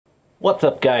What's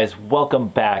up, guys? Welcome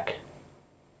back.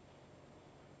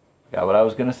 Got what I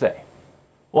was gonna say.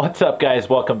 What's up, guys?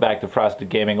 Welcome back to Frosted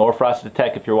Gaming, or Frosted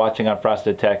Tech if you're watching on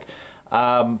Frosted Tech.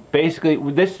 Basically,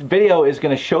 this video is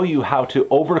going to show you how to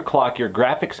overclock your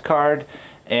graphics card,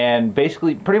 and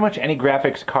basically pretty much any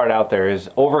graphics card out there is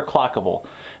overclockable.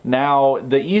 Now,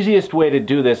 the easiest way to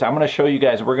do this, I'm going to show you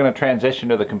guys, we're going to transition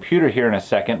to the computer here in a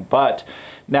second, but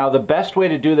now the best way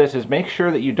to do this is make sure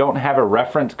that you don't have a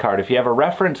reference card. If you have a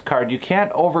reference card, you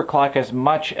can't overclock as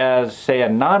much as, say, a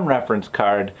non-reference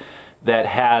card that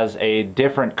has a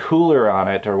different cooler on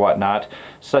it or whatnot,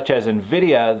 such as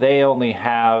NVIDIA. They only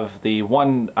have the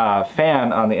one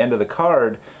fan on the end of the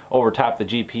card over top the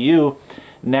GPU.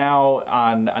 Now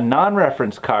on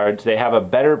non-reference cards, they have a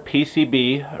better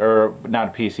PCB, or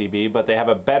not PCB, but they have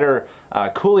a better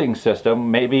cooling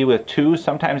system, maybe with 2,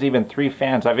 sometimes even 3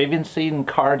 fans. I've even seen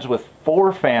cards with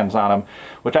 4 fans on them,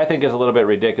 which I think is a little bit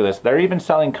ridiculous. They're even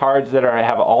selling cards that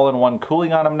have all-in-one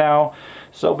cooling on them now.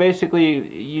 So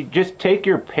basically, you just take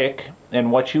your pick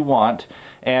and what you want,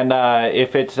 and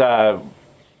if it's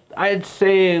I'd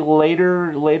say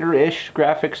later-ish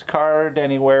graphics card,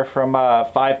 anywhere from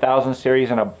 5000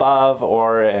 series and above,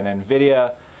 or an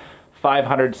NVIDIA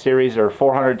 500 series or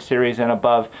 400 series and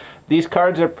above, these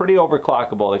cards are pretty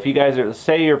overclockable. If you guys are,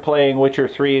 say you're playing Witcher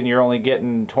 3 and you're only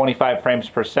getting 25 frames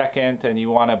per second and you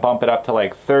want to bump it up to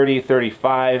like 30,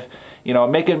 35, you know,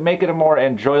 make it a more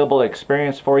enjoyable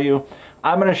experience for you,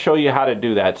 I'm going to show you how to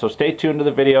do that. So stay tuned to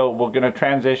the video. We're going to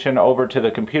transition over to the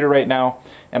computer right now,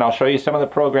 and I'll show you some of the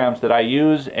programs that I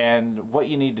use and what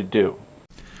you need to do.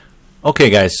 Okay,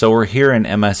 guys, so we're here in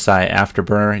MSI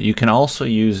Afterburner. You can also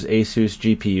use ASUS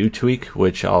GPU Tweak,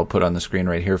 which I'll put on the screen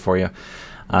right here for you.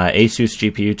 ASUS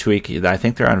GPU Tweak, I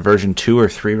think they're on version 2 or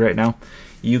 3 right now.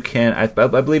 You can, I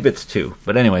believe it's 2,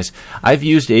 but anyways, I've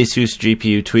used ASUS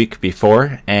GPU Tweak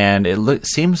before, and it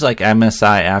seems like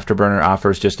MSI Afterburner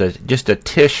offers just a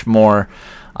tish more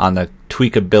on the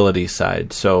tweakability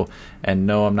side. So, and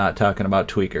no, I'm not talking about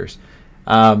tweakers.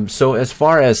 So as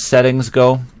far as settings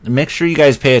go, make sure you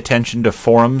guys pay attention to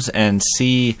forums and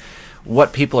see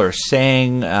what people are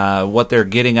saying, what they're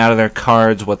getting out of their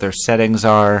cards, what their settings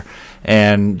are,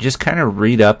 and just kind of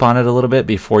read up on it a little bit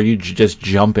before you just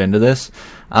jump into this.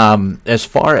 As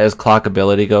far as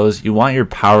clockability goes, you want your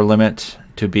power limit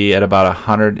to be at about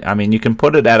 100. I mean, you can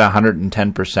put it at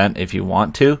 110% if you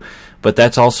want to, but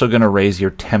that's also going to raise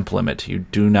your temp limit. You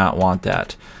do not want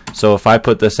that. So if I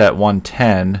put this at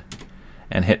 110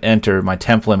 and hit enter, my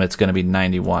temp limit's going to be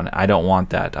 91. I don't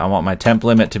want that. I want my temp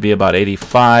limit to be about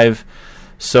 85,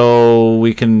 so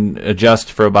we can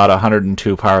adjust for about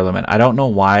 102 power limit. I don't know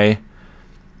why.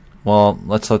 Well,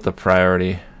 let's let the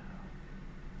priority.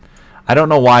 I don't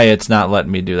know why it's not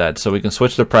letting me do that, so we can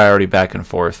switch the priority back and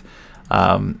forth.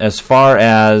 As far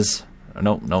as,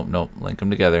 nope, link them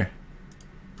together.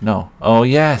 No. Oh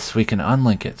yes, we can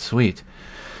unlink it. Sweet.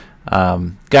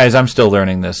 Guys, I'm still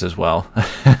learning this as well.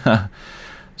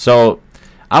 So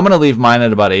I'm going to leave mine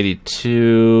at about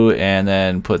 82 and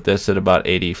then put this at about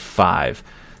 85.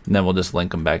 And then we'll just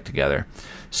link them back together.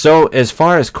 So as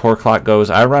far as core clock goes,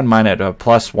 I run mine at a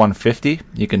plus 150.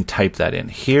 You can type that in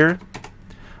here,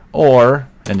 or,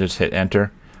 and just hit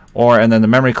enter. And then the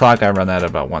memory clock, I run that at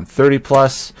about 130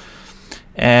 plus.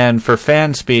 And for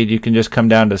fan speed, you can just come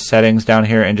down to settings down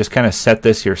here and just kind of set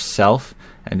this yourself.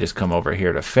 And just come over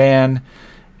here to fan.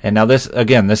 And now this,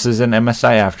 again, this is an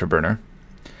MSI Afterburner.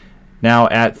 Now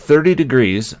at 30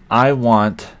 degrees, I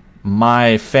want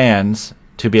my fans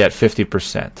to be at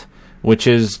 50%, which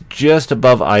is just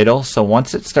above idle. So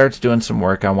once it starts doing some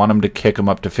work, I want them to kick them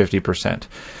up to 50%.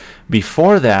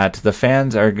 Before that, the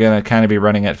fans are going to kind of be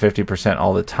running at 50%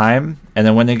 all the time. And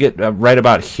then when they get right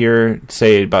about here,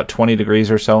 say about 20 degrees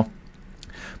or so,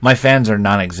 my fans are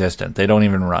non-existent. They don't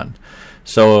even run.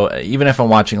 So even if I'm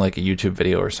watching like a YouTube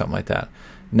video or something like that.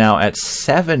 Now at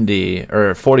 70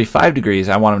 or 45 degrees,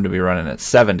 I want them to be running at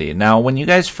 70. Now when you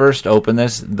guys first open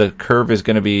this, the curve is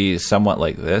going to be somewhat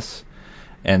like this,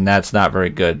 and that's not very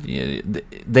good.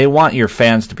 They want your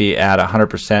fans to be at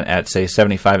 100% at, say,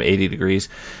 75, 80 degrees,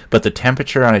 but the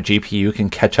temperature on a GPU can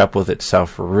catch up with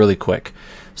itself really quick.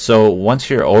 So once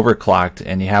you're overclocked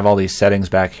and you have all these settings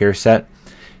back here set,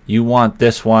 you want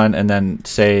this one, and then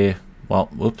say, well,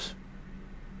 whoops,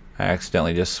 I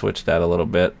accidentally just switched that a little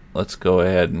bit. Let's go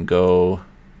ahead and go.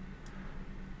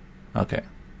 Okay,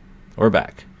 we're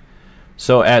back.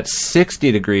 So at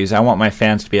 60 degrees, I want my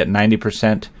fans to be at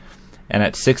 90%. And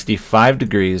at 65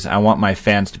 degrees, I want my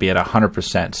fans to be at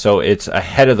 100%. So it's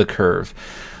ahead of the curve.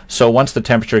 So once the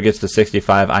temperature gets to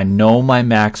 65, I know my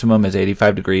maximum is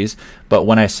 85 degrees. But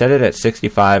when I set it at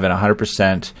 65 and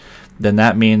 100%, then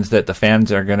that means that the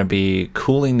fans are going to be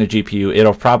cooling the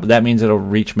GPU. That means it'll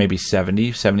reach maybe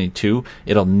 70, 72.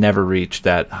 It'll never reach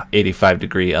that 85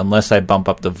 degree unless I bump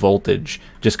up the voltage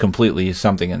just completely,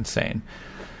 something insane.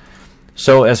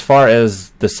 So as far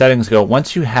as the settings go,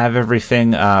 once you have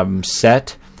everything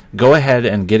set, go ahead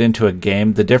and get into a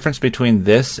game. The difference between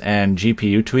this and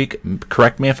GPU tweak,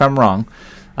 correct me if I'm wrong,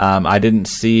 I didn't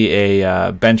see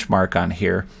a benchmark on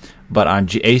here, but on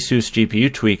ASUS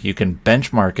GPU tweak you can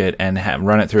benchmark it and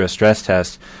run it through a stress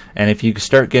test, and if you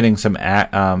start getting some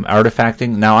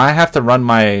artifacting, now I have to run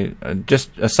my,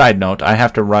 just a side note, I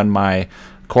have to run my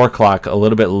core clock a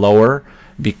little bit lower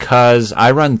because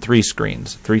I run 3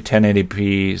 screens, 3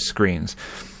 1080p screens.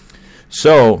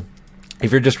 So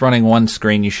if you're just running one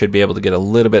screen, you should be able to get a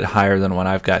little bit higher than what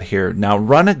I've got here. Now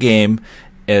run a game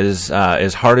as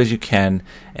hard as you can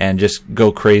and just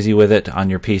go crazy with it on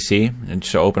your PC. And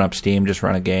so open up Steam, just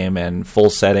run a game and full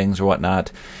settings or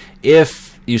whatnot.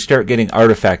 If you start getting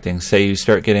artifacting, say you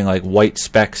start getting like white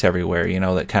specks everywhere, you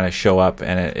know, that kind of show up,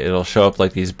 and it'll show up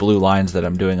like these blue lines that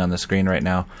I'm doing on the screen right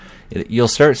now. You'll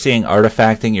start seeing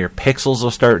artifacting, your pixels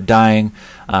will start dying,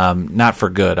 not for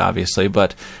good obviously,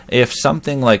 but if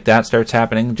something like that starts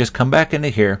happening, just come back into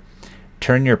here,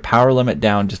 turn your power limit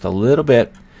down just a little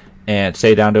bit, and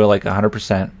say down to like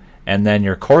 100%, and then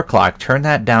your core clock, turn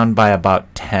that down by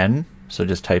about 10, so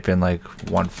just type in like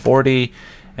 140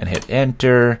 and hit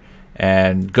enter,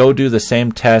 and go do the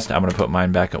same test. I'm going to put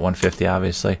mine back at 150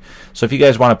 obviously. So if you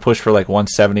guys want to push for like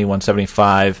 170,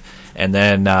 175, and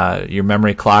then your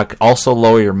memory clock, also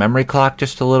lower your memory clock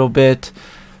just a little bit.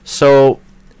 So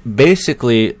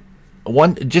basically,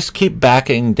 just keep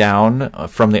backing down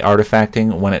from the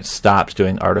artifacting when it stops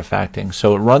doing artifacting.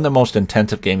 So run the most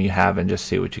intensive game you have and just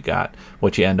see what you got,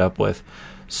 what you end up with.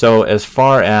 So as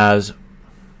far as, what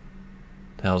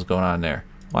the hell's going on there?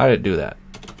 Why did it do that?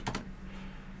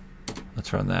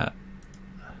 Let's run that.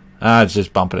 It's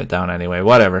just bumping it down anyway,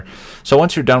 whatever. So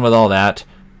once you're done with all that,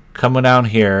 come down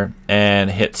here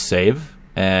and hit save,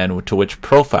 and to which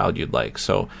profile you'd like.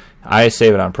 So I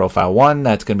save it on profile 1.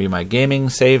 That's going to be my gaming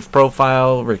save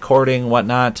profile, recording,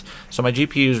 whatnot. So my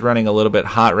GPU is running a little bit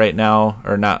hot right now,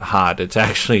 or not hot, it's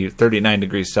actually 39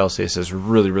 degrees Celsius is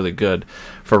really, really good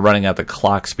for running at the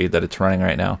clock speed that it's running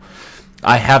right now.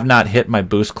 I have not hit my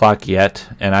boost clock yet,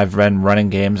 and I've been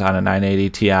running games on a 980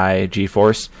 Ti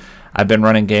GeForce. I've been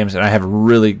running games, and I have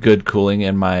really good cooling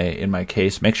in my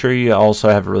case. Make sure you also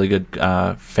have really good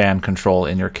fan control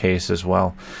in your case as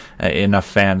well. Enough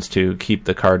fans to keep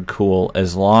the card cool,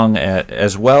 as well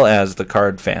as the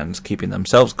card fans keeping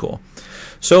themselves cool.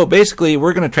 So basically,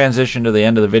 we're going to transition to the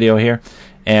end of the video here,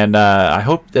 and I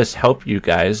hope this helped you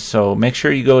guys. So make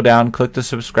sure you go down, click the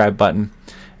subscribe button,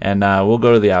 and we'll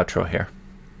go to the outro here.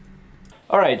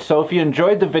 Alright, so if you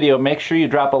enjoyed the video, make sure you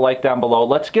drop a like down below.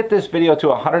 Let's get this video to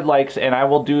 100 likes, and I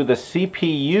will do the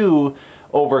CPU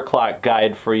overclock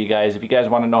guide for you guys if you guys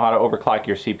want to know how to overclock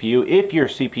your CPU, if your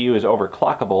CPU is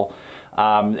overclockable.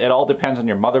 It all depends on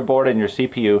your motherboard and your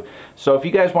CPU. So if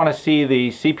you guys want to see the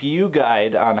CPU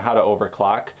guide on how to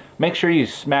overclock, make sure you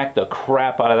smack the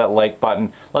crap out of that like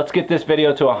button. Let's get this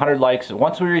video to 100 likes.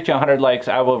 Once we reach 100 likes,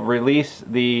 I will release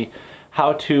the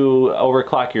how to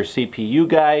overclock your CPU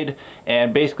guide,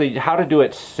 and basically how to do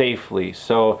it safely.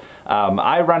 So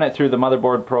I run it through the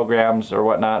motherboard programs or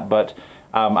whatnot, but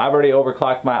I've already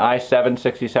overclocked my i7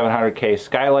 6700K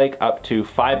Skylake up to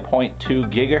 5.2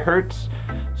 gigahertz.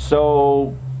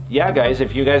 So yeah guys,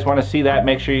 if you guys want to see that,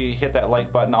 make sure you hit that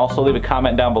like button. Also leave a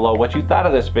comment down below what you thought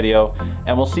of this video,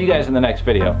 and we'll see you guys in the next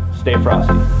video. Stay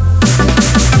frosty.